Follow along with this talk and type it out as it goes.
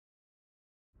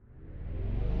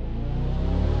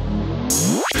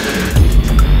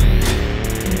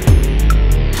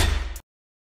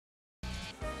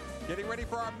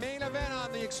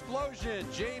the explosion,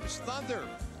 James Thunder.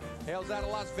 Hails out of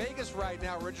Las Vegas right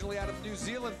now, originally out of New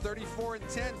Zealand,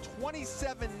 34-10,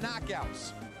 27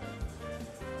 knockouts.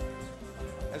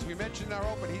 As we mentioned in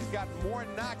our open, he's got more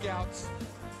knockouts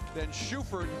than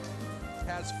Shufford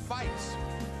has fights.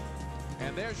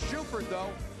 And there's Shufford,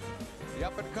 though, the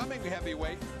up-and-coming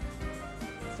heavyweight.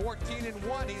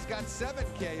 14-1, he's got 7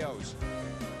 KOs.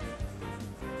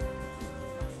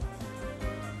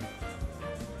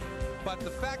 But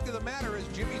the fact of the matter is,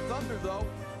 Jimmy Thunder, though,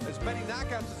 as many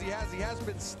knockouts as he has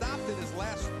been stopped in his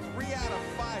last 3 out of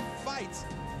 5 fights.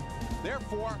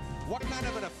 Therefore, what kind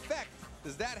of an effect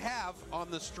does that have on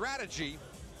the strategy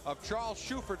of Charles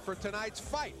Shufford for tonight's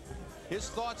fight? His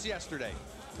thoughts yesterday.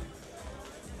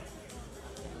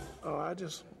 Oh, I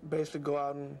just basically go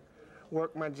out and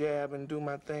work my jab and do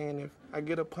my thing. And if I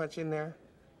get a punch in there,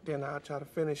 then I'll try to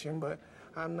finish him. But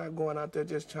I'm not going out there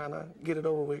just trying to get it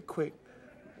over with quick.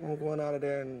 I'm going out of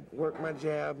there and work my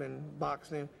jab and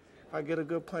boxing. If I get a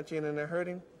good punch in and it hurt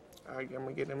him, I'm going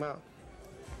to get him out.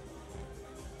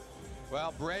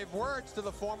 Well, brave words to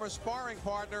the former sparring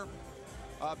partner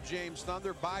of James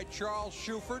Thunder by Charles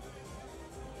Shufford.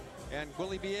 And will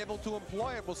he be able to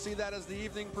employ it? We'll see that as the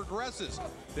evening progresses.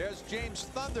 There's James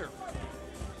Thunder,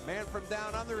 man from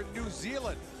down under in New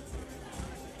Zealand.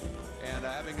 And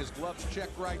having his gloves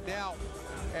checked right now.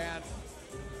 And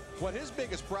what his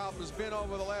biggest problem has been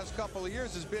over the last couple of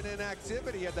years has been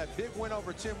inactivity. He had that big win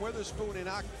over Tim Witherspoon in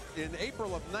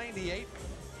April of '98,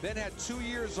 then had 2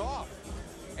 years off.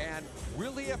 And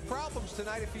will he have problems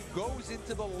tonight if he goes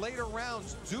into the later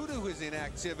rounds due to his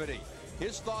inactivity?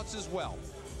 His thoughts as well.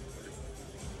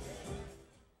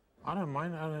 I don't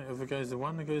mind. If it goes to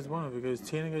 1, it goes 1. If it goes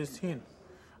 10, it goes 10.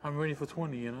 I'm ready for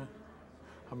 20, you know.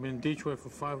 I've been in Detroit for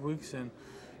 5 weeks and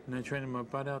training my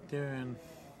butt out there,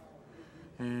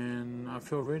 and I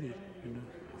feel ready, you know.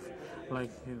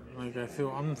 Like I feel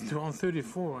I'm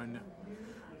 34 right now,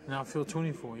 and I feel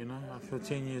 24, you know. I feel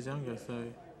 10 years younger, so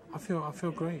I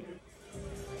feel great.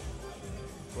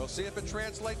 We'll see if it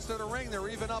translates to the ring. They're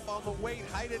even up on the weight,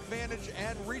 height advantage,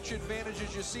 and reach advantage,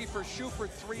 as you see for Shufford,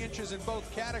 3 inches in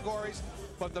both categories.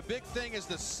 But the big thing is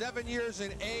the 7 years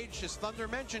in age. As Thunder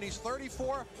mentioned, he's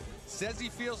 34, says he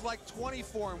feels like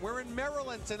 24. And we're in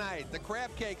Maryland tonight, the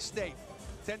crab cake state.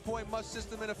 10-point must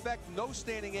system in effect, no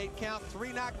standing 8 count.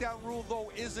 3 knockdown rule,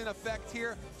 though, is in effect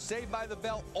here. Saved by the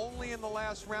bell only in the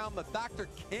last round. The doctor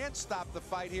can't stop the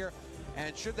fight here.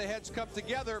 And should the heads come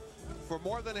together for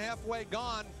more than halfway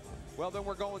gone, well, then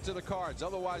we're going to the cards.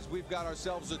 Otherwise, we've got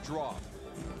ourselves a draw.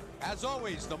 As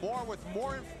always, man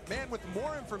with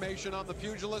more information on the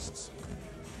pugilists,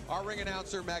 our ring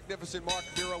announcer, magnificent Mark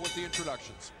Bureau, with the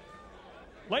introductions.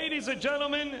 Ladies and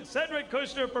gentlemen, Cedric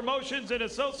Kushner Promotions in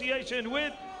association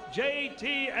with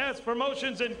JTS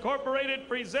Promotions Incorporated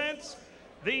presents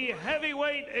the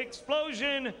heavyweight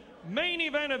explosion main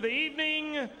event of the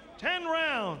evening, 10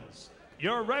 rounds.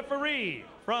 Your referee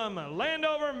from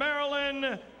Landover,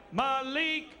 Maryland,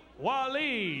 Malik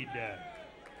Waleed.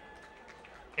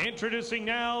 Introducing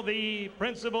now the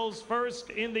principals. First,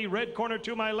 in the red corner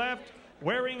to my left,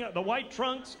 wearing the white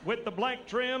trunks with the black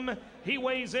trim, he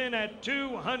weighs in at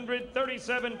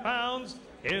 237 pounds.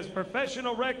 His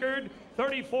professional record,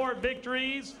 34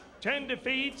 victories, 10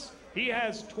 defeats. He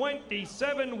has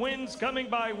 27 wins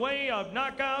coming by way of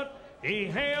knockout. He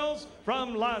hails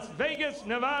from Las Vegas,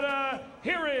 Nevada.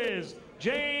 Here is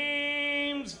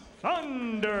James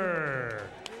Thunder.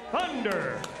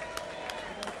 Thunder.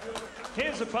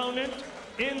 His opponent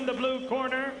in the blue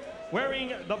corner,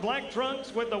 wearing the black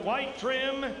trunks with the white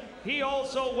trim. He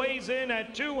also weighs in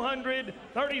at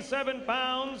 237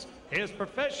 pounds. His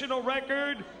professional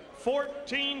record,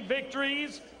 14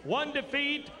 victories, 1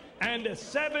 defeat, and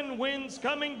 7 wins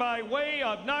coming by way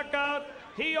of knockout.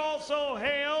 He also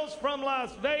hails from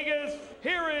Las Vegas.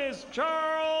 Here is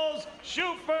Charles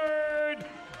Shufford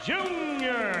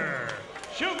Jr.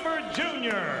 Shufford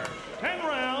Jr. 10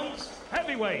 rounds,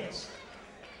 heavyweights.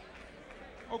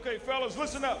 Okay, fellas,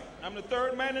 listen up. I'm the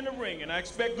 3rd man in the ring, and I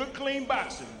expect good, clean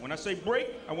boxing. When I say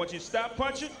break, I want you to stop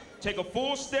punching, take a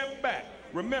full step back.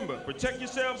 Remember, protect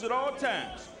yourselves at all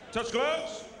times. Touch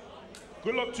gloves.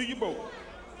 Good luck to you both.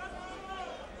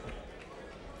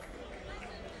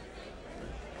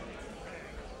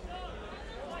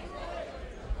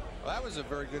 Well, that was a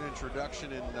very good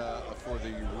introduction for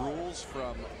the rules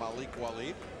from Malik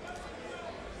Waleed.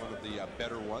 One of the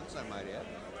better ones, I might add,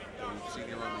 that we've seen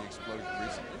here on the Explosion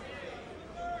recently.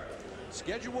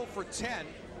 Scheduled for 10.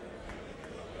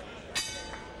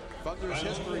 Thunder's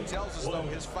history tells us, though,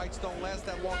 his fights don't last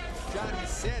that long. John, he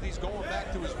said he's going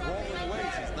back to his rolling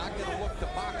ways. He's not going to look to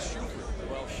box Shufford.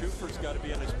 Well, Shufford's got to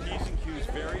be on his P's and Q's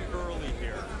very early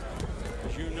here.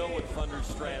 As You know what Thunder's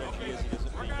strategy is. He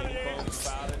doesn't make any bones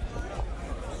about it.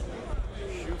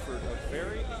 Shufford, a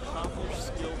very accomplished,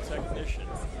 skilled technician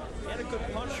and a good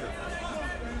puncher.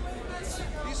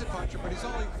 He's a puncher, but he's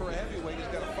only, for a heavyweight, he's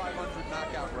got a 500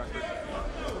 knockout record.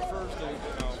 He prefers to,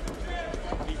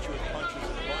 beat you with punches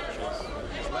and bunches.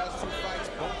 His last 2 fights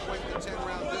both went the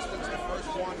 10-round distance. The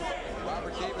first one,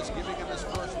 Robert Davis giving him his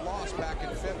first loss back in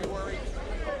February.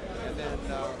 And then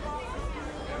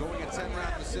going a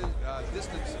 10-round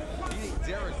distance, beating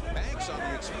Derek Banks on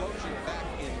the explosion back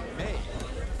in May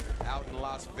out in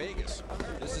Las Vegas.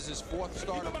 This is his 4th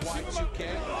start of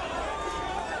Y2K.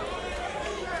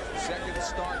 Second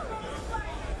start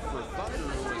for Thunder,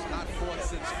 who has not fought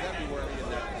since February in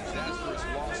that disastrous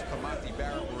loss to Monty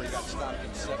Barrett, where he got stopped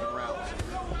in 7 rounds.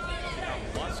 How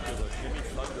muscular Jimmy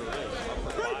Thunder is.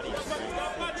 Upper body strength.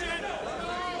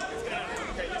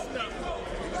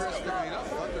 Interestingly enough,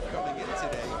 Thunder coming in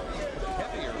today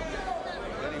heavier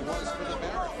than he was for the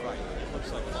Barrett fight.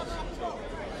 Looks like muscle too.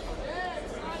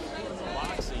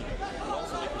 Boxing, you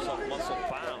also make yourself muscle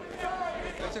bound.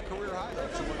 That's a career high, though,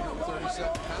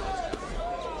 237 pounds.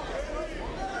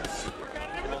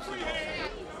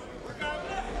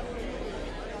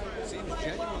 Seems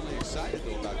genuinely excited,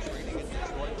 though, about training in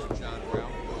Detroit with John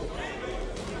Brown.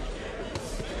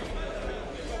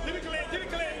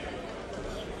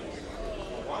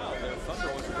 Wow, their Thunder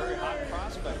was a very hot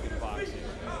prospect in boxing.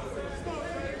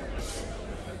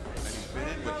 And he's been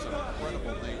in with some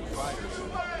incredible named fighters.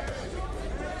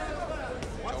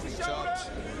 Tony Tubbs,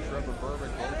 Trevor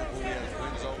Burbick, both of whom he has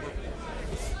wins over.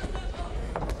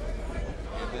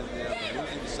 And then the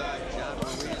losing side, John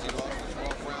Ruiz, he lost a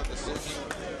 12th-round decision.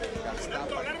 Got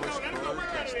stopped by Chris Bird,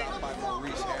 got stopped by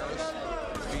Maurice Harris,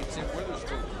 beat Tim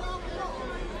Witherspoon.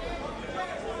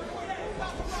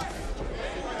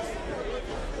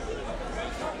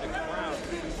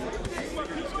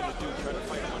 Try to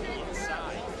fight on the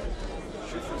inside.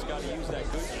 Shufford's got to use that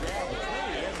good jab, which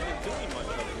really he hasn't been doing much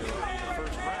of here in the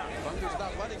first round. Thunder's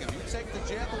not letting him. You take the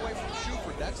jab away from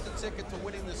Shufford, that's the ticket to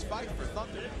winning this fight for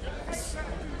Thunder.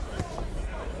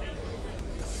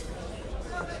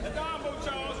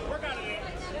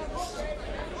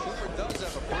 Shufford does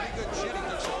have a pretty good chin. He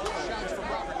took some good shots from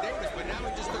Robert Davis, but now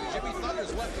he just took Jimmy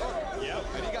Thunder's left hook. Yep.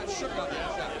 And he got shook on that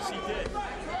shot. Yes, he did.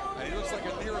 And he looks like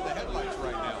a deer in the headlights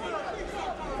right now.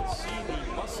 See the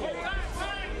muscle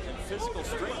and physical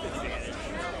strength advantage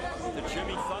to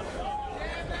Jimmy Thunder,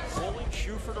 pulling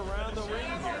Shufford around the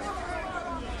ring here.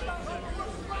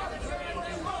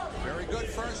 Very good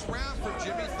first round for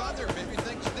Jimmy Thunder. Maybe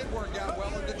things did work out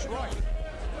well in Detroit.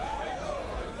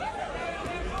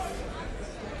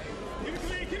 Keep it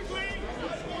clean, keep it clean.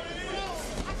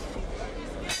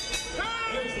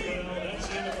 That's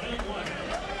the end of round 1.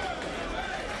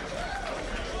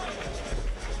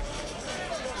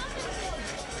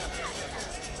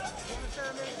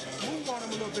 Move on him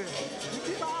a little bit. You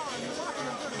keep an eye on him. You're watching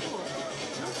him pretty good.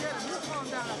 You'll get him. He'll calm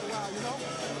down after a while, you know?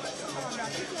 Calm down.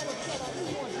 Keep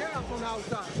going jabs on the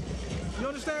outside. You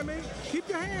understand me? Keep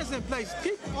your hands in place.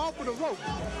 Keep off of the rope.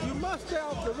 You must stay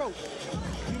off the rope.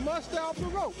 You must stay off the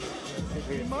rope.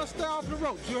 You must stay off the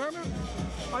rope. You hear me?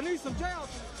 I need some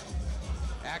jabs.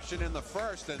 Action in the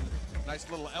first, and nice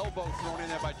little elbow thrown in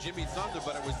there by Jimmy Thunder,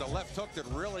 but it was the left hook that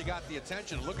really got the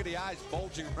attention. Look at the eyes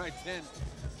bulging right in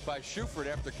by Shufford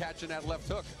after catching that left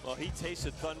hook. Well, he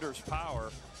tasted Thunder's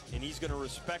power, and he's going to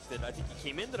respect it. I think he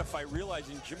came into the fight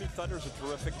realizing Jimmy Thunder's a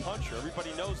terrific puncher.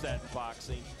 Everybody knows that in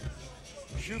boxing.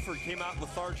 Shufford came out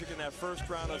lethargic in that first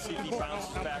round. Let's see if he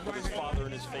bounces back with his father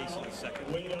in his face in the second.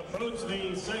 We approach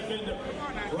the second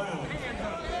round.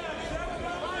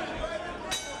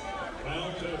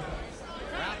 Round 2.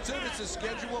 Round 2, this is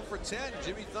scheduled for 10.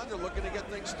 Jimmy Thunder looking to get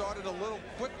things started a little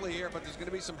quickly here, but there's going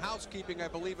to be some housekeeping, I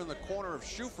believe, in the corner of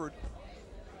Shufford.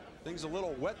 Things a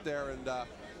little wet there, and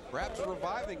perhaps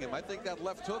reviving him. I think that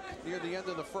left hook near the end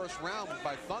of the first round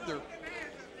by Thunder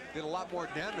did a lot more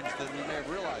damage than you may have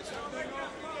realized.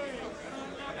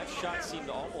 That shot seemed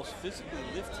to almost physically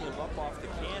lift him up off the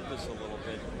canvas a little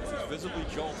bit. He was visibly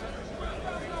jolted.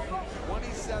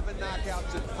 27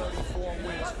 knockouts and 34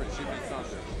 wins for Jimmy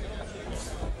Thunder.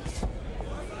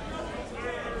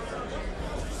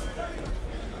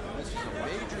 This is a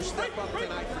major step up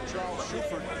tonight for Charles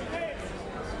Shufford,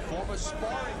 former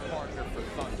sparring partner for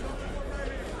Thunder.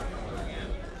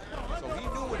 So he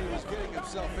knew what he was getting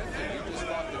himself into. He just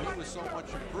thought that he was so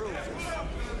much improved.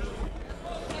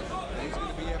 And he's going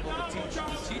to be able to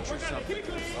teach her something.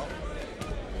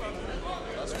 Well,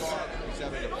 thus far, he's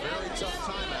having a very tough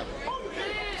time at it.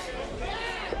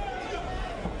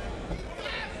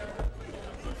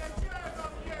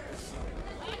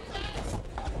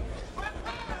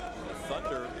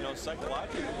 Thunder, you know,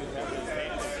 psychologically,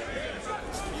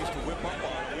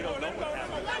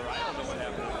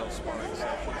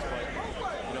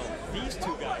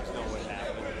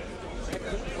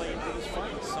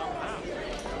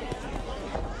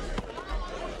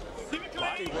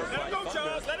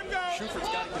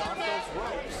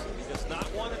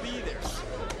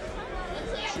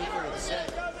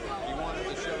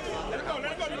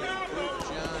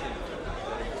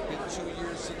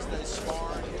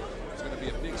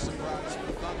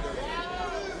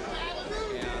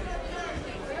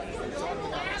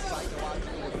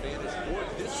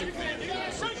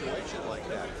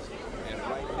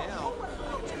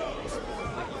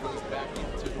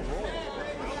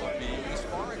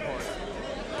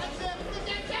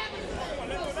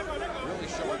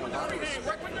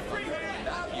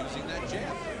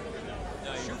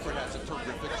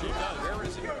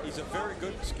 a very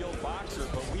good, skilled boxer,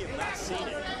 but we have not seen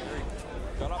it.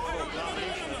 Got off a little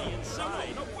combination to the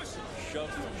inside,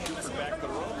 shoved Shufford back to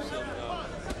the ropes, and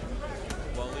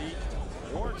Waleed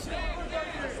warns him.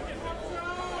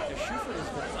 Shufford has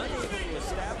been unable to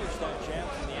establish that jab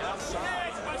from the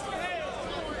outside.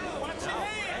 Now,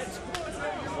 heads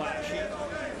flashing.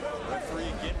 Referee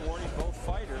again warning both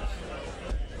fighters.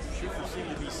 Shufford seemed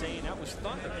to be saying that was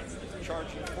Thunder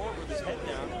charging forward with his head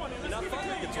down, and now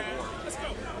Thunder gets a warning.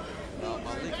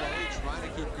 Malik Waleed trying to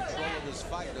keep control of this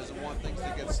fight, doesn't want things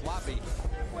to get sloppy.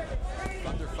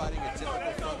 Thunder fighting a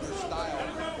typical Thunder style,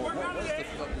 or what was the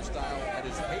Thunder style at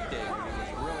his heyday when he was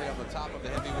really on the top of the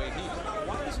heavyweight heat.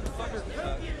 Why doesn't Thunder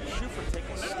Shufford take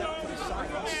a step to the side?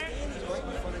 He's standing right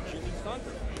in front of Jimmy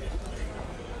Thunder.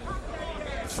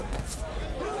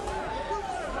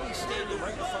 He's standing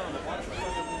right in front of him. Watch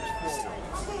Thunder moves forward.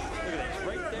 Look at that, he's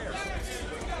right there.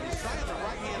 He's trying the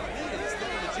right hand lead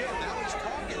instead of the jab. Now he's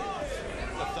talking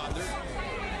to Thunder.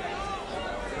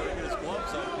 Putting his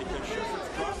gloves up because Shufford's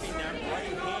dropping that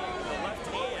right hand with the left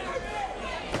hand.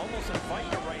 Almost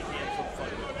inviting a right hand from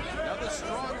Thunder. Another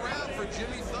strong round for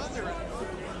Jimmy Thunder.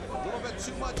 A little bit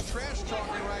too much trash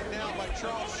talking right now by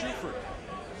Charles Shufford.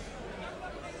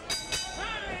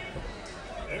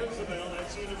 There's the bell.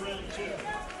 That's the end of round 2.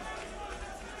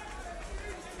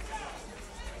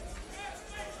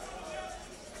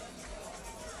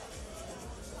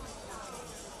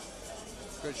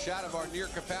 Good shot of our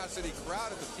near-capacity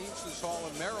crowd at the Teamsters Hall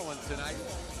in Maryland tonight.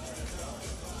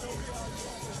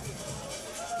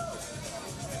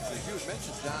 As you had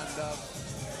mentioned, John,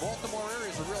 Baltimore area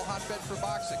is a real hotbed for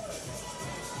boxing.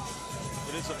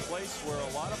 It is a place where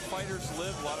a lot of fighters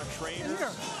live, a lot of trainers.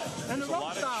 And the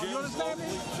rope style, you understand me?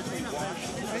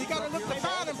 And you got to look to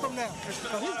find him from there.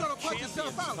 So he's going to punch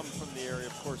himself out. Come from the area,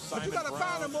 of course. But you got to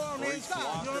find him more on the inside,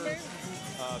 you know what I mean?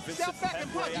 Step back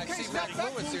and punch. You can't step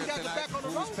back when you got the back on the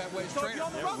rope. So if you're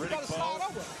on the rope, you got to slide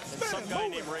over. Spin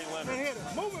it, move it, and hit it.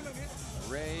 Move him and hit it.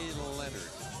 Ray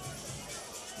Leonard.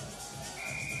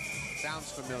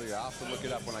 Sounds familiar. I'll have to look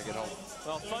it up when I get home.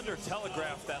 Well, Thunder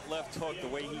telegraphed that left hook the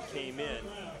way he came in,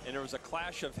 and there was a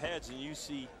clash of heads, and you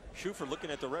see Shufford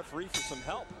looking at the referee for some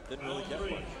help. Didn't really get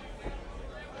much.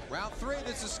 Round 3,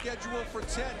 this is scheduled for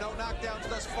 10. No knockdowns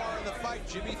thus far in the fight.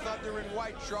 Jimmy Thunder in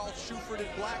white, Charles Shufford in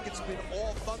black. It's been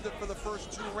all Thunder for the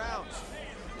first 2 rounds.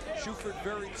 Shufford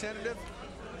very tentative.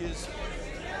 His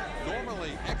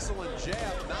normally excellent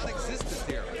jab, non-existent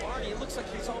here. Arnie, it looks like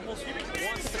he's almost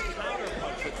wants to counter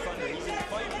punch with Thunder. He's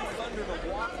inviting Thunder to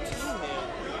walk to him.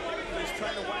 He's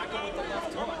trying to whack him with the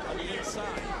left hook on the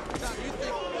inside. Now, you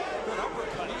think good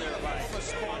uppercut there by a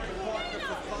sparring partner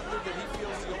for Thunder that he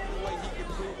feels the only way he can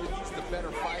prove that he's the better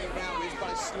fighter now is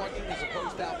by slugging as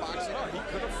opposed to outboxing? No, he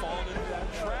could have fallen into that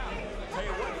trap. Tell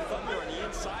you what, Thunder on the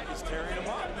inside is tearing him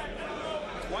up.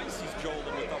 Twice he's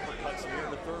jolted with uppercuts here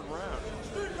in the 3rd round.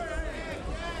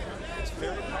 It's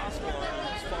very possible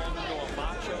he's fallen into a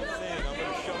macho thing. I'm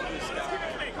going to show this guy.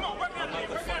 I'm not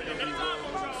the fighter he was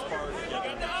when he sparred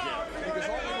together in the gym.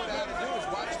 Because all he would have to do is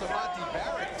watch the Monty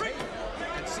Barrett tape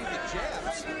and see the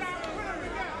jabs.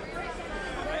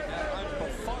 I'm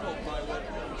befuddled by what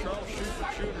Charles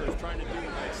Shufford is trying to do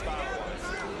tonight style-wise.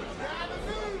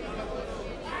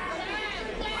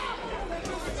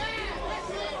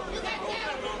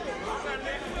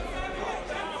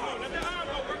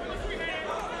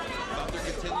 Thunder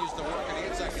continues to work on the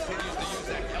inside, continues to use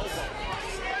that elbow.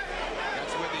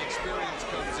 That's where the experience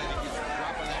comes in. He keeps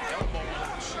dropping that elbow on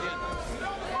the chin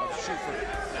of Shufford.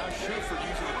 Now Shufford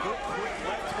using a good quick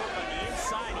left hook on the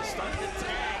inside. He's starting to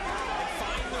tag and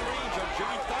find the range on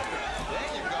Jimmy Thunder. There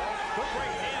you go. Good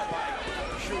right hand by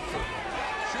Shufford.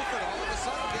 Shufford all of a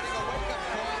sudden getting a wake-up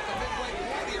call at the midway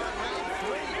point here in round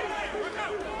 3.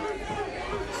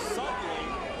 Suddenly,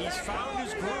 he's found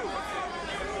his groove.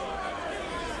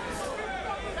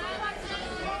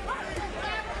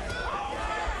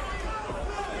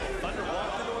 Thunder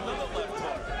walked into another left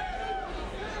hook.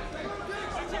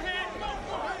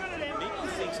 Maybe he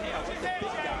thinks, hey, I want the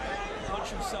big guy. Punch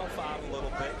himself out a little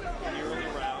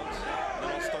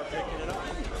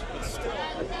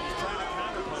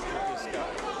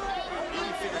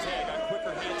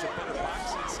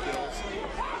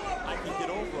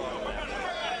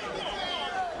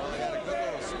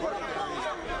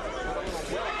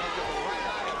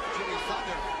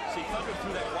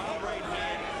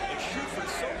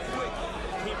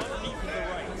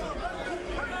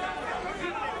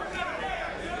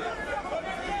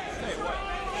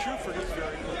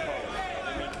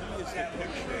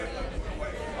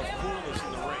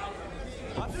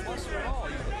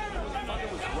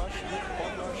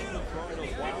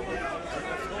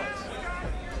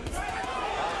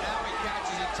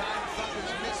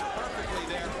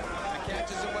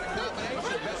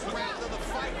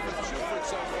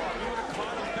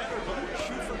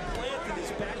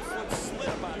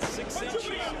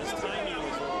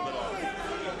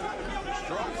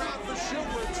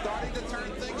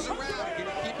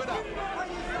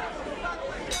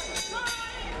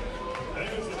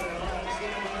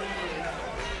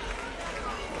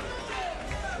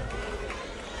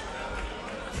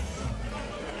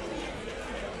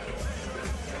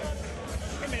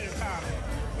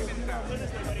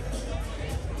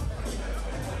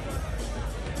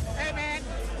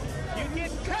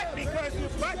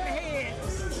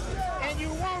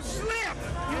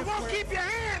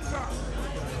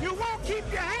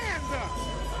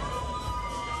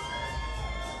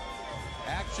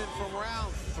action from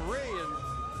round 3, and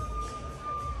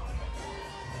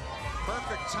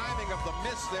perfect timing of the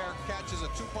miss there. Catches a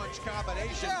two-punch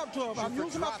combination. Jab to him. I'm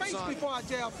using my face before I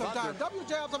jab sometimes. W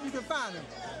jabs up, you can find him.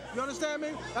 You understand me?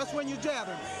 That's when you're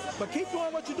jabbing. But keep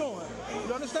doing what you're doing.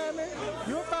 You understand me?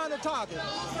 You'll find the target.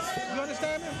 You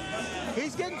understand me?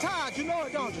 He's getting tired. You know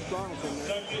it, don't you?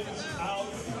 Seconds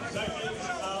out. Seconds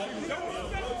out.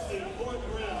 Fourth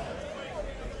round.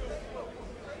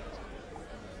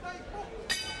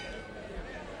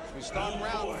 We start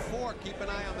round 4. Keep an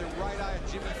eye on the right eye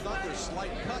of Jimmy Thunder.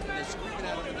 Slight cut, and they're screaming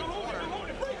at him in the corner.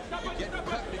 You're getting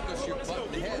cut because you're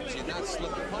butting heads. You're not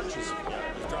slipping punches.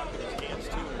 He's dropping his hands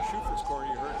too. In Shufford's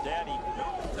corner, you heard Daddy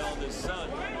telling his son,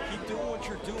 keep doing what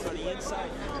you're doing on the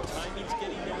inside. Your timing's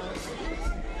getting down,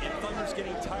 and Thunder's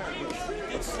getting tired, which he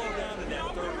did slow down in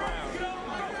that third round.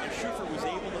 And Shufford was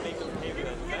able to make him pay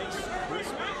with a nice,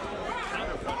 crisp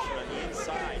counter-punching on the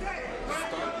inside,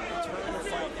 starting to turn the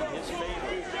fight in his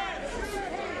favor.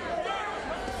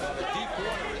 The deep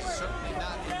water is certainly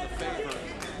not in the favor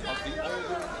of the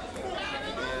older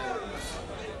and,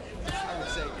 I would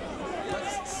say,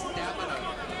 less stamina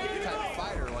type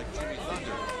fighter like Jimmy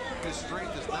Thunder. His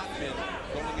strength has not been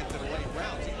going into the late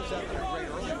rounds. He was having a great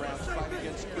early rounds fight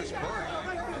against Chris Bird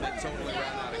and then totally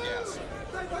ran out of gas.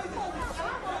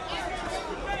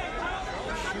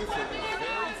 Shufford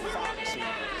very foxy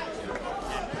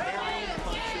and parrying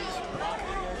punches,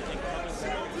 blocking them, and coming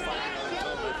through and fighting on his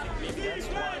own. I think maybe that's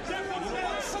why. I mean, you don't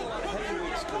want to see a lot of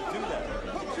heavyweights go do that.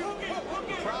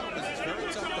 The problem is it's very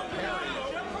tough to parry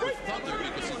with Thunder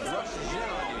because he rushes in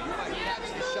on you. You might catch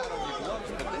the shot on your gloves,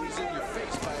 but then he's in your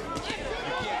face by you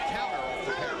can't counter off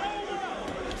the parry.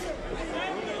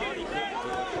 Early on, he couldn't do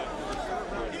it, but in the third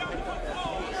round, he picked up that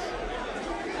pace.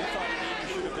 He thought he maybe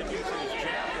should have been using his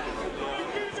jab.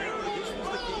 Apparently, this was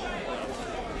the game plan.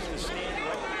 He was to stand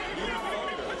right near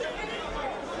Thunder.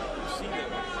 You see the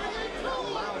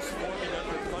mouse forming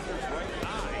under Thunder's right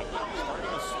eye,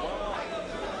 starting to swell up.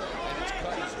 And it's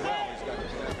cut as well. He's got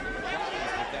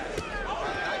problems with that.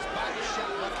 Nice body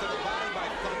shot left to the body by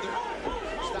Thunder.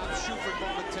 Stops Shufford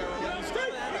momentarily. He's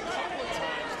done that a couple of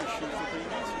times to Shufford, but he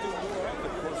needs to do more of it.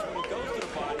 Of course, when he goes to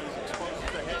the body, he's exposed to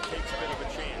the head, takes a bit of a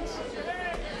chance.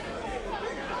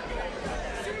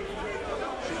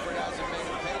 Shufford hasn't made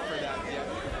him pay for that yet.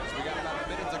 So we got about a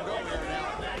minute to go here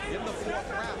now in the 4th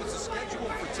round. This is scheduled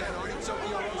for 10. Arnie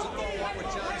Tokyo Rosenthal along with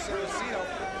John Saraceno.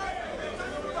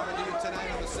 Coming to you tonight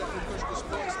on the Central Kushka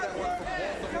Sports Network from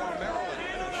Baltimore, Maryland.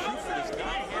 Shufford is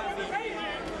not having his way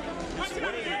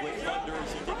with Thunder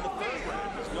as he did in the third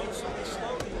round. He's noticeably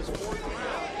slowed in his 4th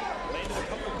round. Landed a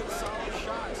couple good solid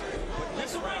shots. But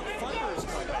this round, Thunder has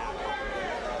come back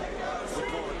with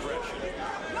more aggression.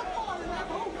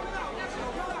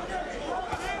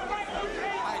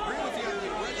 I agree with you on the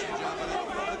aggression, John, but I don't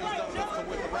know that he's done enough to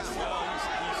win the round. No,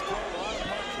 he's thrown a lot of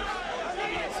punches. I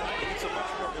think it's a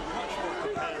much more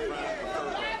competitive round in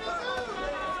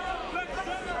the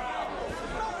third round.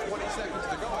 20 seconds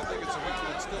to go. I think it's a round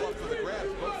that's still up for the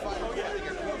grabs. Both fighters fighting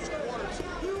at close quarters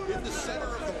in the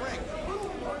center of the ring.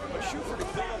 But Shufford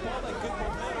has built up all that good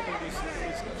momentum when he's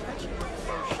catching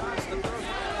those shots in the third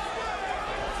round.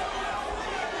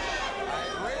 I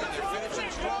agree. They're finishing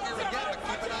stronger again, but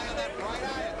keep an eye on that right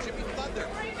eye at Jimmy Thunder.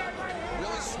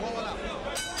 Really swollen up.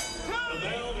 And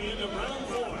now the end of round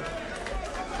 4.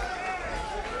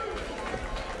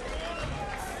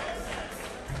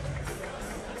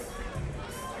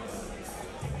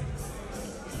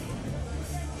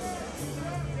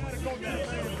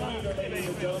 Ladies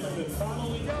and gentlemen, the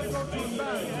following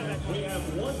we have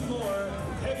one more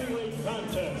heavyweight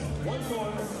contest. One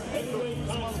more heavyweight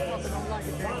contest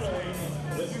following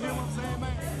this. You know what I'm saying,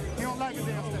 man? He don't like it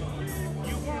damn thing.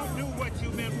 You won't do what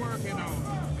you've been working on.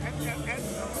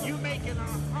 You making a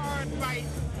hard fight.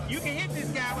 You can hit this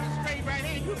guy with a straight right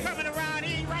hand. You coming around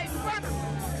here right in front of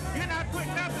him. You're not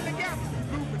putting nothing together.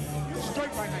 You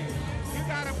straight right hand. You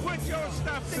gotta put your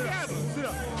stuff together. Sit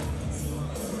up.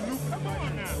 Come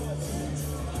on now.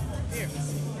 Here.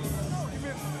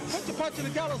 Put your punch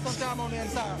together sometime on the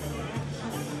inside.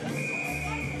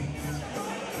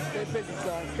 Stay busy,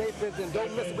 son. Stay busy and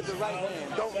don't miss with the right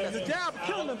hand. Don't miss. The jab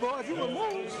killing him, boy. If you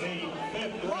remove,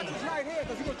 watch his right hand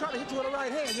because he's going to try to hit you with a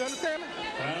right hand. You understand me?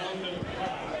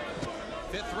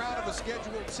 5th round of a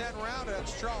scheduled 10 round.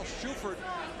 That's Charles Shufford.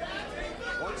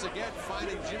 Once again,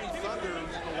 finding Jimmy Thunder in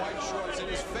the white shorts in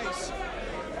his face.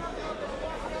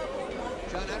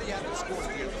 John, how do you have the score at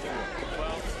the end of the 4th?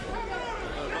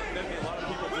 Well, maybe a lot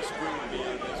of people disagree with me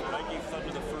on this, but I gave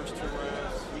Thunder the first 2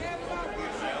 rounds.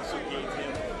 I also gave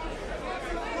him the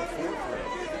 4th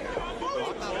round.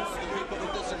 Well, I'm not one of the people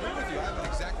that disagree with you. I have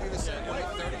it exactly the same way.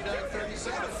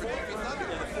 39-37 for Jimmy Thunder.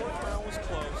 Yeah, the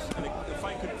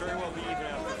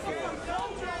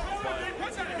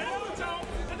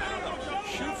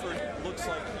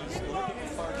looks like he's a little bit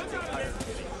lethargic and tired.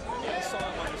 I saw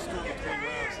him on the stool between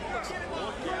rounds. He looks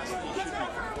more gassed than he should be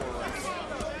for 4 rounds.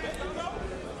 He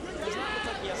does not look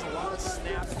like he has a lot of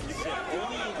snap in his zip,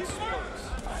 only in spurts.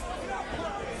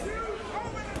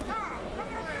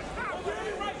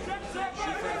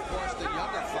 Shufford, of course, the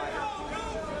younger fighter.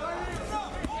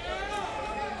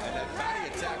 And that body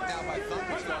attack now by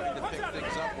Thunder starting to pick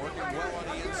things up, working well on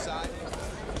the inside.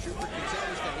 Shufford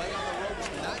continues to lay on the ropes,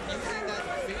 not using that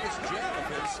famous jab of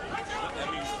his. I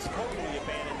mean, he's totally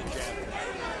abandoned the jab.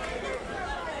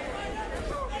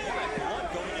 That blood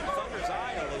going in Thunder's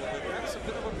eye a little bit. That's a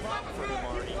bit of a problem for him,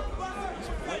 Arnie. He's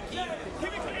blinking.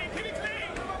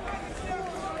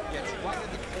 Gets right in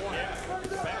the corner.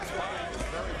 Bad spot.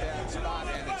 Very bad spot,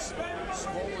 and it's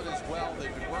swollen as well.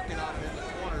 They've been working on him in the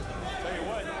corner. Tell you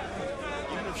what,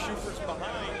 even if Shufford's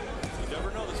behind, you never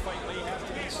know, this fight may have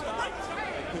to be stopped.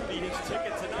 It could be his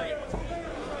ticket tonight.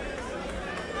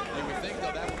 You would think,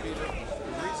 though, that would be the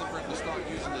reason for him to start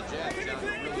using the jab, John,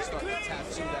 to really start to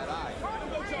tattoo that eye.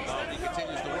 He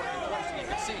continues to work it close, and you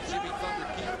can see Jimmy Thunder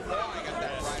keep clawing at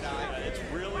that right eye. It's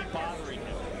really bothering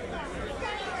him.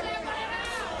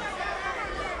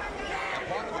 And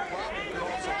part of the problem could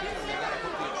also be that they got to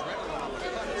put the adrenaline on the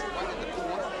cut. It's right in the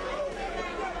corner.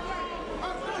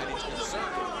 And he's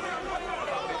concerned about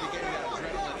maybe getting that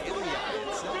adrenaline in the eye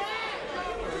itself.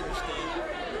 I understand.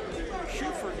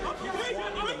 Shufford, he was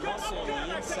wanting the muscle on the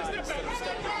inside instead of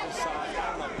stepping to the side. I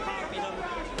don't know, popping him,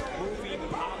 moving,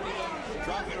 popping him,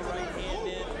 dropping a right hand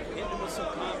in, hitting him with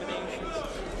some combinations.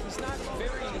 He's not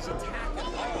varying his attack at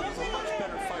all. He's a much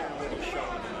better fighter than he's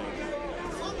shown tonight.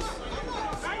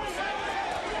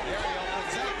 There he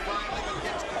opens up finally, but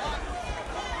gets caught.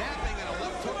 Napping and a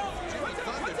left hook from Jimmy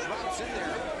Thunder drops in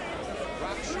there.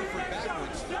 Drops Shufford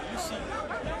backwards. You see,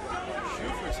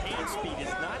 Shufford's hand speed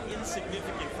is not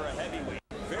insignificant for a heavyweight.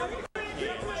 Very quick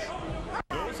hands.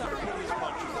 Knows how to put his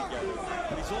punches together.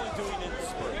 But he's only doing it in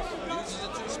spurts. Uses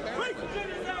it too sparingly.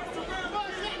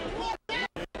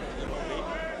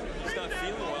 He's not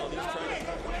feeling well. He's trying to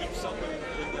keep something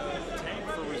in the tank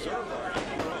for reserve. We'll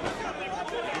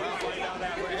find out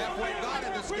that we're halfway gone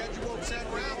in the scheduled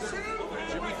 10-rounder.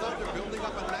 Jimmy Thunder building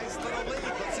up a nice little lead.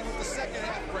 Let's see what the second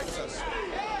half brings us.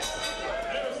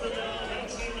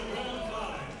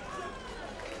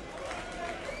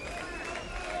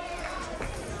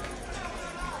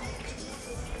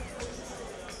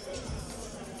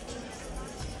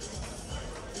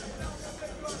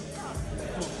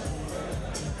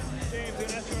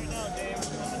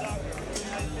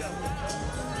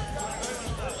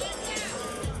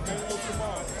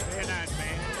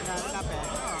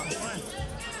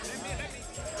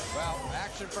 Well,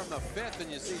 action from the fifth,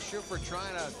 and you see Shufford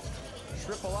trying to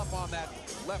triple up on that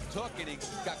left hook, and he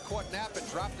got caught napping,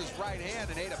 dropped his right hand,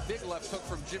 and ate a big left hook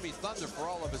from Jimmy Thunder for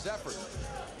all of his effort.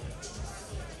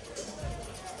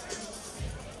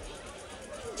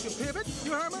 You pivot,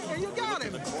 you heard me, and you got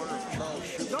him.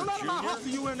 Don't let him hustle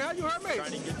you in there, you heard me.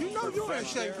 You know you're in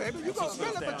shape, baby. You gonna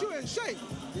feel it, but you're in shape.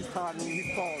 He's tired and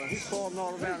he's falling. He's falling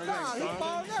all around the ring. He's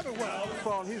falling everywhere. He's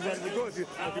falling. He's ready to go. If you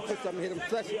put something, hit him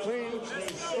flush it clean.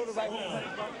 Go to right hand.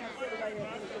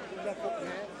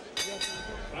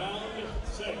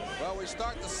 Well, we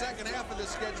start the second half of this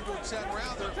scheduled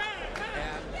 10-rounder,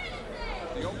 and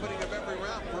the opening of every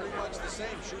round pretty much the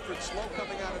same. Shufford slow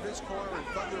coming out of his corner and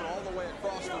Thunder all the way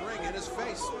across the ring in his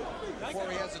face before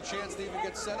he has a chance to even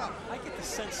get set up. I get the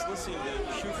sense listening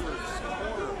to Shufford's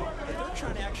corner that they're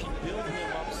trying to actually build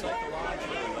him up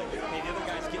psychologically. Like, hey, the other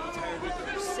guy's getting tired.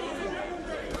 They're saying,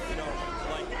 you know,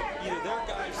 like either their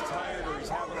guy's tired or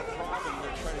he's having a problem.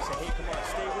 They're trying to say, hey, come on,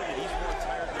 stay with it. He's more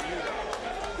tired than you.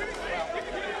 Well,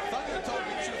 Thunder told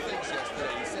me two things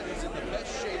yesterday. He said he's in the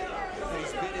best shape that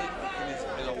he's been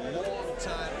in a long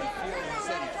time. He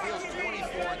said he feels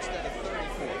 24 instead of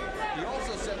 34. He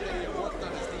also said that he had worked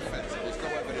on his defense. There's no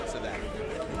evidence of that.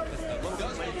 It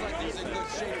does look like he's in good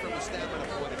shape from a stamina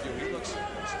point of view. He looks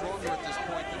stronger at this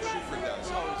point than Shufford does.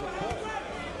 Oh, he's a bull.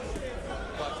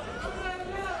 But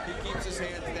he keeps his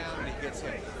hands down and he gets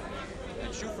hit.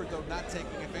 And Shufford, though, not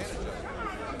taking advantage of it.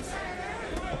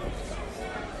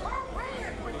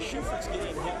 Shufford's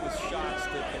getting hit with shots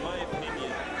that, in my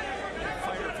opinion, a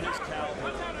fighter of his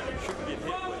caliber shouldn't get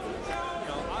hit with. You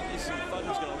know, obviously,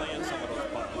 Thunder's going to land some of those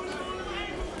bombs.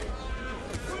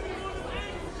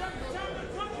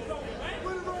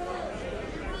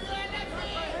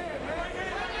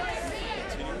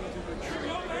 Continuing to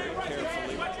retreat very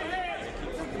carefully,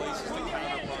 looking for places to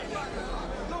counterpunch.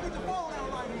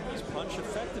 He's punched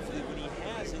effectively when he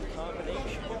has in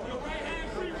combination.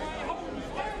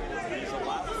 He's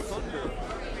allowed Thunder.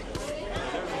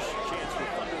 There's a chance for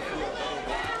Thunder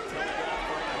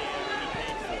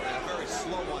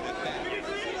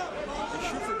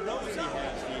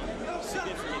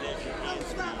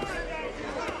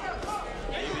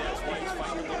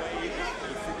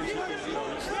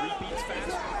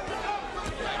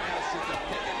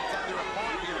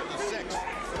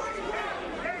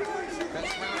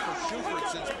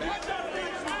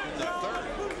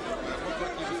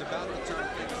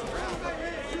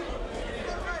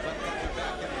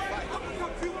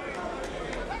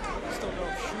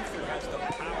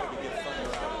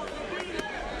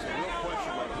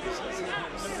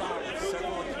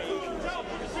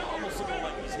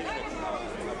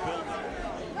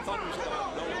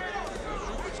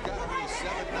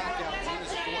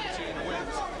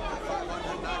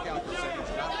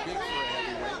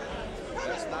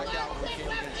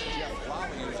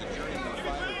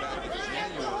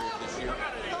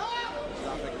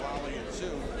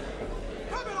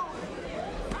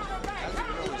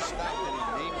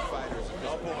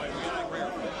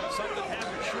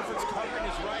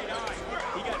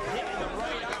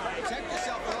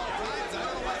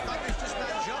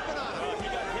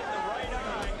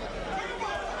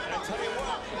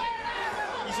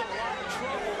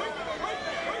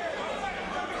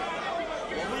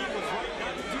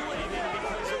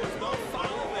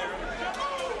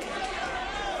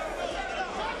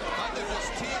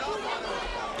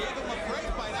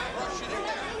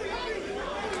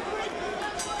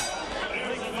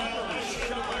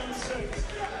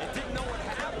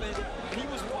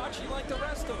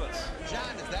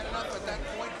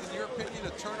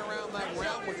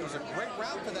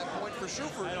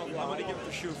Shufford. I'm going to give it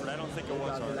to Shufford. I don't think it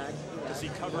was Artie, because he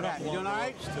covered up long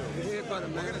ropes, too. We're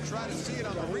going to try to see it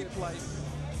on the replay.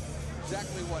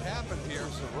 Exactly what happened here.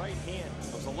 It was the right hand.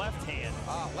 It was the left hand.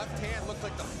 Left hand looked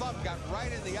like the thumb got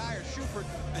right in the eye of Shufford.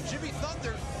 And Jimmy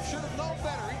Thunder should have known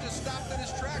better. He just stopped in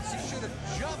his tracks. He should have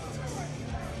jumped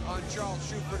on Charles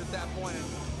Shufford at that point. It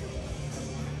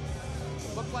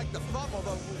looked like the thumb,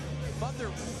 although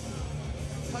Thunder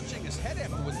touching his head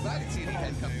afterwards, but I didn't see any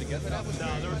head come together. That was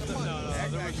there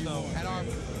was no. And our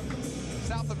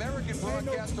South American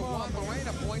broadcaster Juan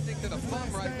Morena pointing to the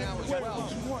thumb right now as well.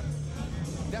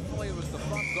 Definitely it was the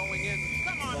thumb going in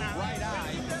the right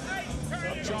eye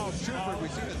of Charles Shufford. We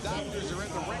see the doctors are in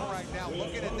the ring right now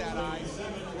looking at that eye.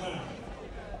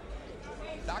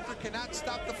 Doctor cannot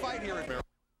stop the fight here in Maryland.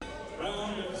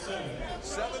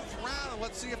 Seventh round, and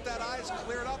let's see if that eye's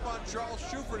cleared up on Charles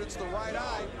Shufford. It's the right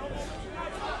eye.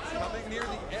 Coming near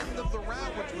the end of the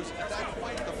round, which was at that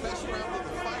point the best round of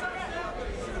the fight,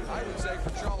 I would say,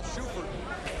 for Charles Shufford.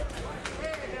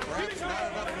 Perhaps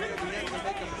not enough near the end to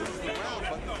make him lose the round,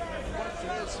 but the question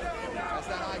is, has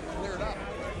that eye cleared up?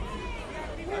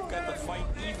 I've got the fight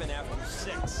even after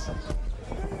 6.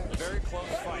 Very close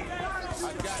fight.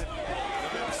 I've got it.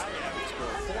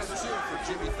 4-2 for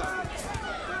Jimmy Thunder.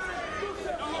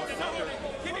 Thunder,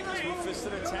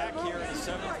 two-fisted attack here in the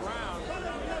 7th round.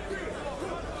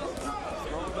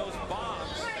 Throwing those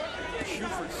bombs.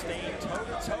 Shufford staying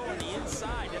toe-to-toe on the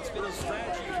inside. That's been his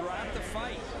strategy throughout the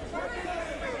fight.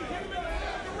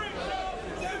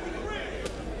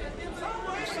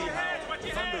 You see how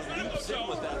Thunder leaps in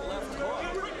with that left hook.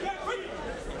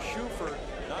 And Shufford,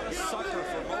 not a sucker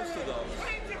for most of those.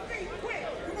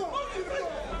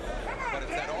 But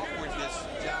it's that awkwardness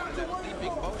down in that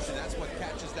leaping motion. That's what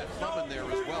catches that thumb in there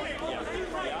as well. Yeah,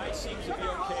 the eye seems to be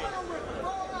okay.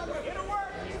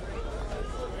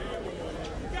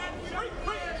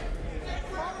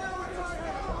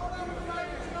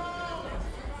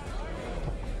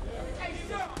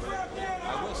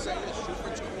 I will say this,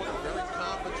 Shufford's corner very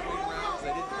calm between rounds. They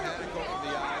didn't panic over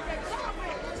the eye.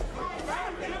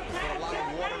 Put a lot of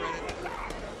water in it.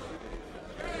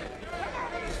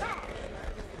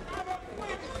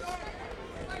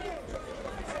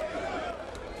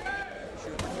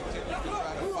 Shufford continues to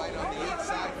try to fight on the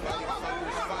inside, fighting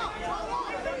Thunder's fight.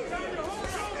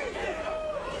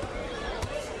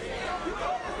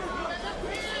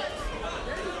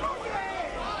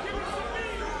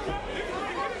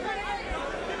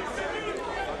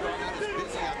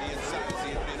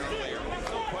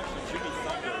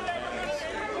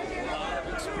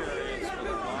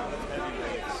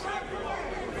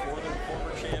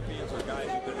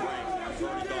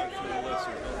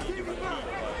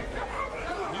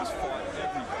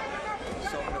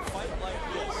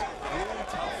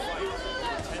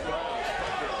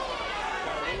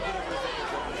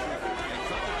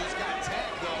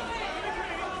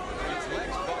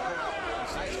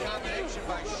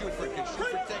 By Shufford. Can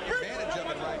Shufford take advantage of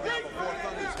it right now before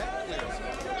Thunder's head clears?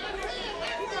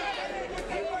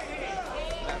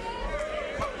 That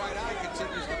right eye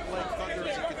continues to plague Thunder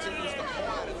as he continues to pull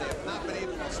at it. They have not been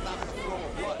able to stop the flow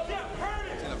of blood.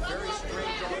 It's in a very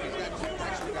strange arm. He's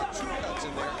actually got 2 cuts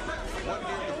in there. One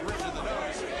near the bridge of the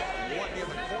nose, and one near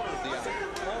the corner of the eye.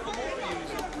 All the more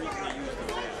reason to use the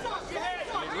fan.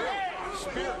 I mean, really,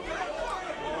 spirit.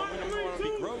 Well, we don't want to be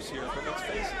gross here, but let's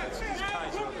face it, that's these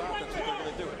guys are about, that's what they're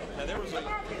going to do. Now, there was a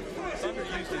Thunder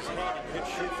used his hand and hit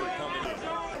Shufford coming in.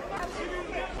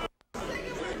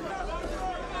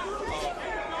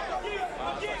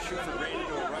 Shufford ran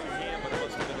into a right hand, but it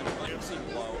must have been a glancing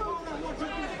blow.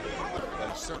 But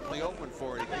he's certainly open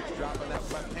for it. He keeps dropping that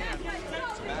left hand.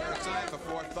 It's a matter of time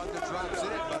before Thunder drops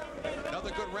it in, but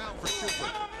another good round for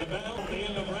Shufford. The battle at the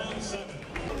end of round 7.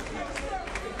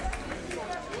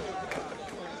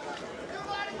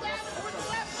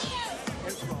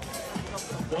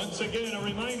 Once again, a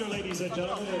reminder, ladies and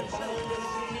gentlemen, that following this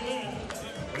event,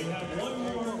 we have one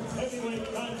more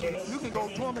heavyweight contest. You can go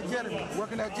Torm and get it,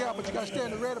 working that jab, but you got to stay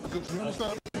in the red position. You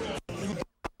understand?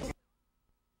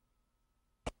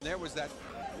 There was that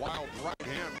wild right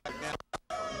hand right now.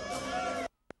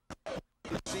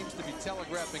 It seems to be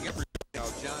telegraphing everything now,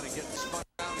 John, and getting spun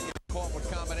around and getting caught with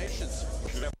combinations.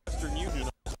 Should have Western Union.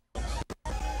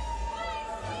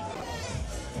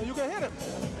 And you can hit him.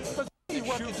 You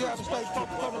work your jab and stay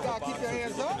focused on the guy, keep your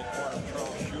hands up.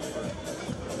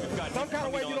 Some kind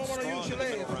of way you don't want to use your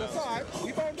legs, but that's all right.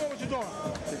 Keep on doing what you're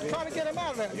doing. Try to get him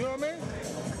out of there, you know what I mean?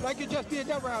 Like you just did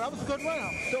that round. That was a good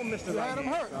round. Don't miss the round.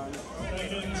 You had him hurt.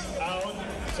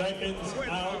 Seconds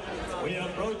out. We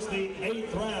approach the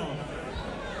 8th round.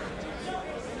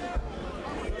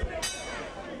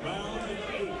 Round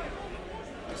 8.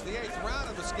 was the 8th round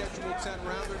of the scheduled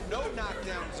 10-rounder. No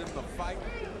knockdowns in the fight.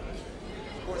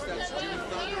 Of course, that's Jimmy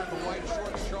Thunder in the white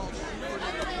shorts, Charles Shufford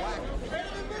in the black.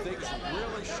 Things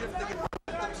really shifting in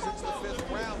them since the 5th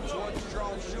round towards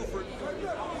Charles Shufford.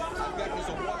 I've got this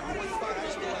a 1-point fight. I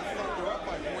still have Thunder up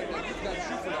by a point. Now you've got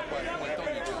Shufford up by a point,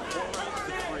 don't you, John? 4 rounds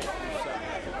to 3.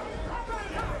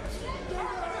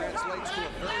 Translates to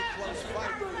a very close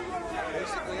fight.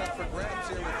 Basically up for grabs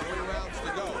here with 3 rounds to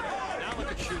go. Now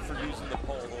look at Shufford using the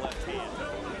pole, the left hand.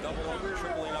 Double over,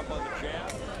 tripling up on the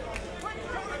jab.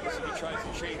 So he tries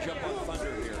to change up on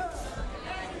Thunder here.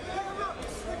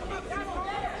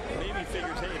 Maybe he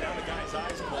figures, hey, now the guy's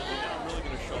eyes closed, and now I'm really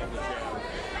going to show him the jab.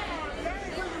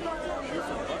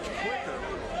 Shufford much quicker.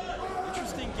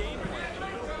 Interesting game plan.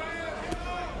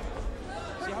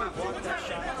 See how he blocked that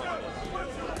shot from him.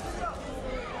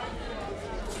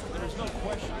 There's no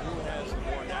question who has the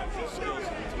more natural skills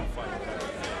of the two fighters.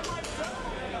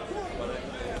 But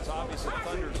it's obvious that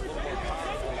Thunder's a little more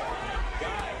powerful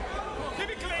guy.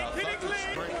 Thunder's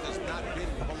strength has not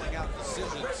been pulling out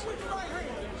decisions,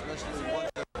 especially ones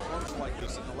that are close like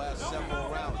this in the last several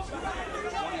rounds.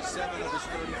 27 of his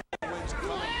 34 wins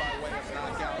coming by way of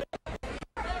knockout.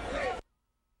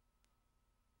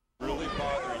 Really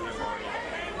bothering him already.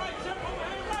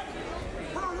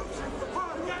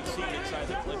 You see him inside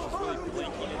the clinch, he's really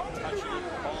blinking it, touching it,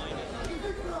 pawing it.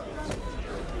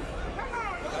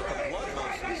 Got the blood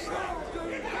mostly slapped. The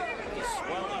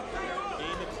swelling,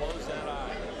 beginning to close that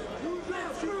eye.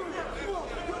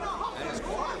 And his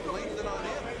corner blamed it on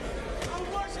him.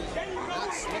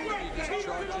 Not slipping, you just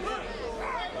charge it in.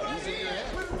 Using your head.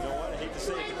 You know what? I hate to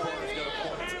say it, the corner's got a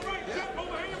point.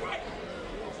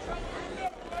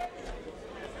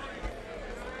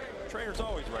 Trainer's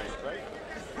always right, right?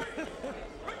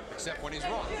 Except when he's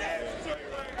wrong.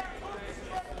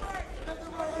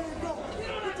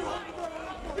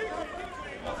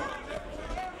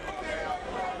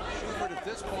 Shufford at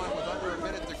this point with under a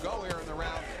minute to go here in the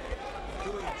round,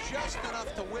 doing just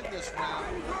enough to win this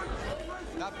round.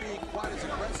 Not being quite as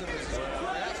aggressive as he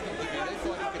asked him to be. They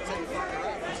thought he could take Thunder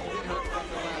out because he did hurt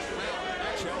Thunder last round.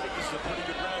 Actually, I think this is a pretty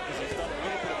good round because he's done a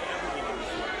little bit of everything in this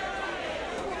round.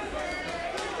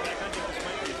 I think this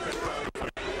might be his best round.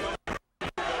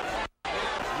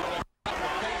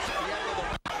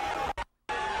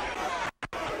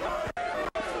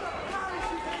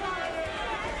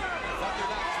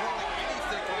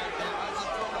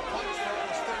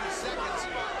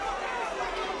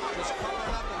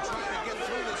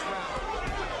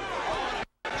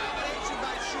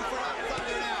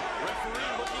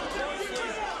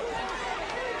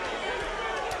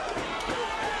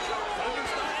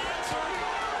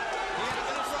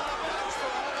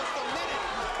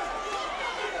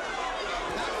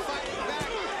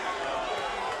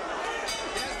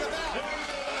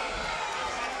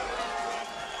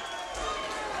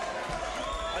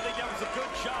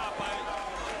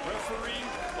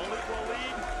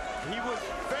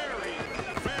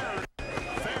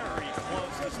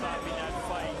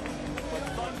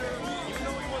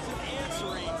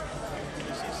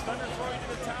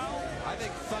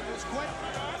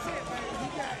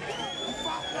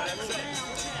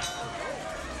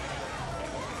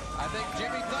 I think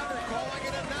Jimmy Thunder calling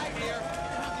it a night here.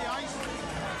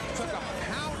 Took a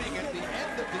pounding at the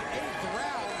end of the 8th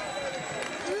round.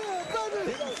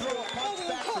 Didn't throw a punch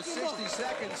back for 60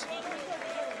 seconds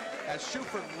as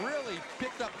Shufford really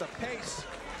picked up the pace.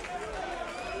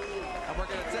 And we're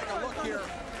going to take a look here.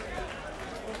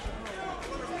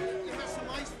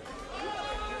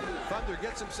 Thunder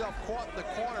gets himself caught in the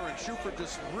corner, and Shufford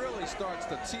just really starts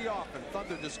to tee off, and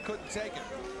Thunder just couldn't take it.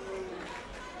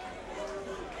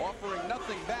 Offering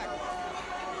nothing back.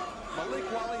 Malik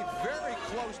Wali very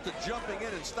close to jumping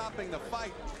in and stopping the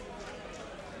fight.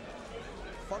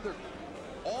 Thunder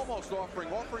almost offering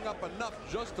up enough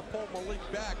just to pull Malik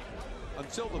back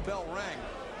until the bell rang.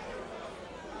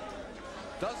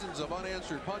 Dozens of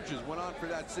unanswered punches went on for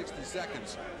that 60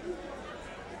 seconds.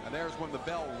 And there's when the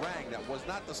bell rang. That was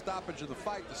not the stoppage of the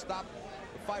fight. The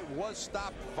fight was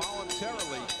stopped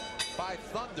voluntarily by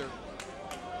Thunder.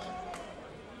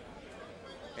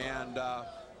 And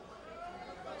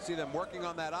see them working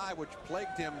on that eye, which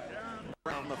plagued him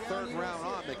from the 3rd round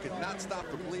on. They could not stop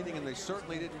the bleeding, and they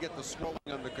certainly didn't get the swelling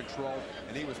under control,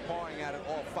 and he was pawing at it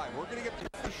all fight. We're going to get the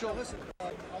official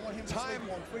time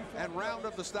and round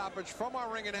of the stoppage from our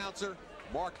ring announcer,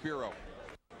 Mark Bureau.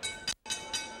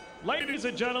 Ladies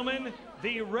and gentlemen,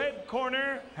 the red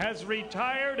corner has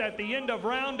retired at the end of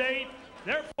round 8.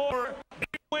 Therefore, the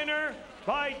winner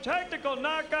by technical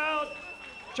knockout,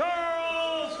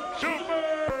 Charles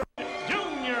Shufford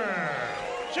Jr.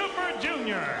 Shufford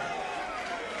Jr.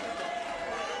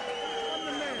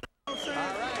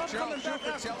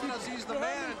 telling us he's the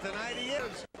man. Tonight he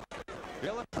is.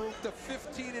 He'll improve to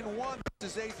 15-1.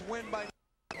 This is 8th win by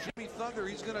Jimmy Thunder.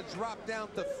 He's going to drop down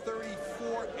to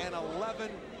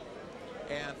 34-11.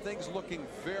 And things looking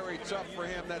very tough for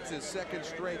him. That's his 2nd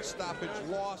straight stoppage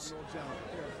loss.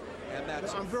 And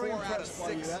that's I'm very 4 out of impressed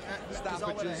by 6 you.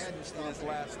 stoppages in his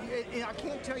last I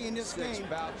can't tell you in this 6 game.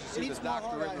 bouts. You see the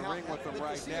doctor in the ring with him right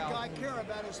now. To see a guy care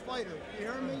about his fighter, you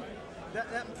hear me?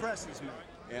 That impresses me.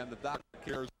 And the doctor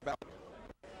cares about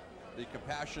the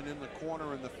compassion in the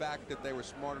corner and the fact that they were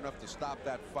smart enough to stop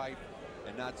that fight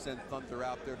and not send Thunder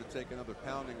out there to take another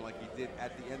pounding like he did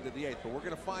at the end of the 8th. But we're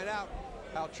going to find out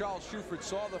how Charles Shufford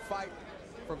saw the fight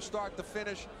from start to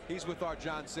finish. He's with our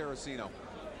John Saraceno.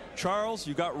 Charles,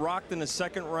 you got rocked in the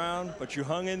 2nd round, but you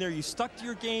hung in there. You stuck to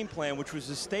your game plan, which was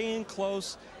to stay in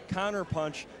close,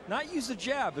 counterpunch, not use the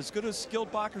jab. As good as skilled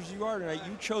boxers you are tonight,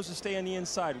 you chose to stay on the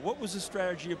inside. What was the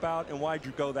strategy about, and why did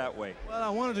you go that way? Well, I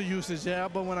wanted to use the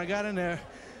jab, but when I got in there,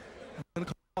 I didn't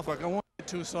come off like I wanted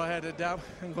to, so I had to adapt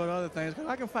and go to other things. Because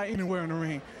I can fight anywhere in the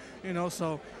ring, you know,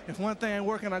 so if one thing ain't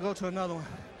working, I go to another one.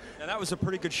 Now, that was a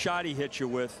pretty good shot he hit you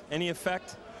with. Any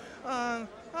effect?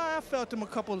 I felt him a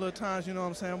couple of times, you know what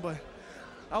I'm saying, but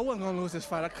I wasn't going to lose this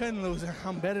fight. I couldn't lose it.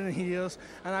 I'm better than he is,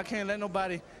 and I can't let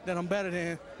nobody that I'm better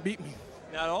than beat me.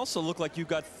 Now, it also looked like you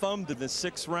got thumbed in the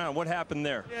 6th round. What happened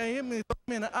there? Yeah, he hit me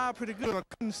in the eye pretty good. I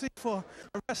couldn't see for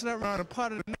the rest of that round and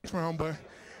part of the next round, but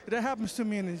that happens to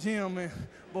me in the gym, and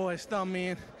boys thumb me,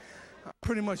 and I'm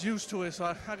pretty much used to it, so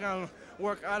I got to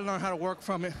work. I learned how to work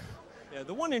from it. Yeah,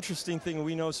 the one interesting thing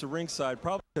we noticed at ringside,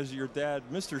 probably because of your dad,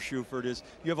 Mr. Shufford, is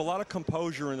you have a lot of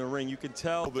composure in the ring. You can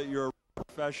tell that you're a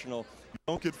professional. You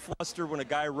don't get flustered when a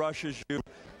guy rushes you,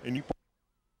 and you.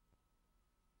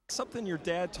 Something your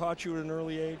dad taught you at an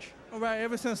early age? All right,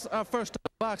 ever since I first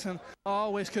started boxing, I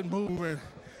always could move,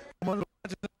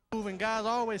 and guys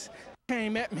always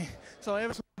came at me. So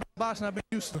ever since boxing, I've been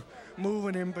used to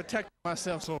moving and protecting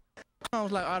myself. So it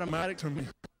comes like automatic to me.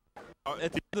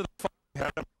 At the end of the fight, you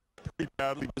had him pretty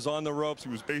badly. He was on the ropes. He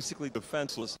was basically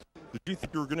defenseless. Did you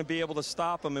think you were going to be able to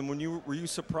stop him? And were you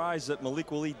surprised that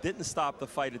Malik Wali didn't stop the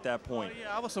fight at that point?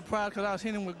 Yeah, I was surprised because I was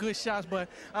hitting him with good shots, but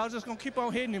I was just going to keep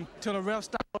on hitting him till the ref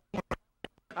stopped.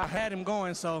 I had him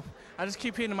going, so I just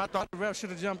keep hitting him. I thought the ref should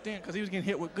have jumped in because he was getting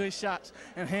hit with good shots,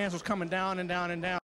 and hands was coming down and down and down.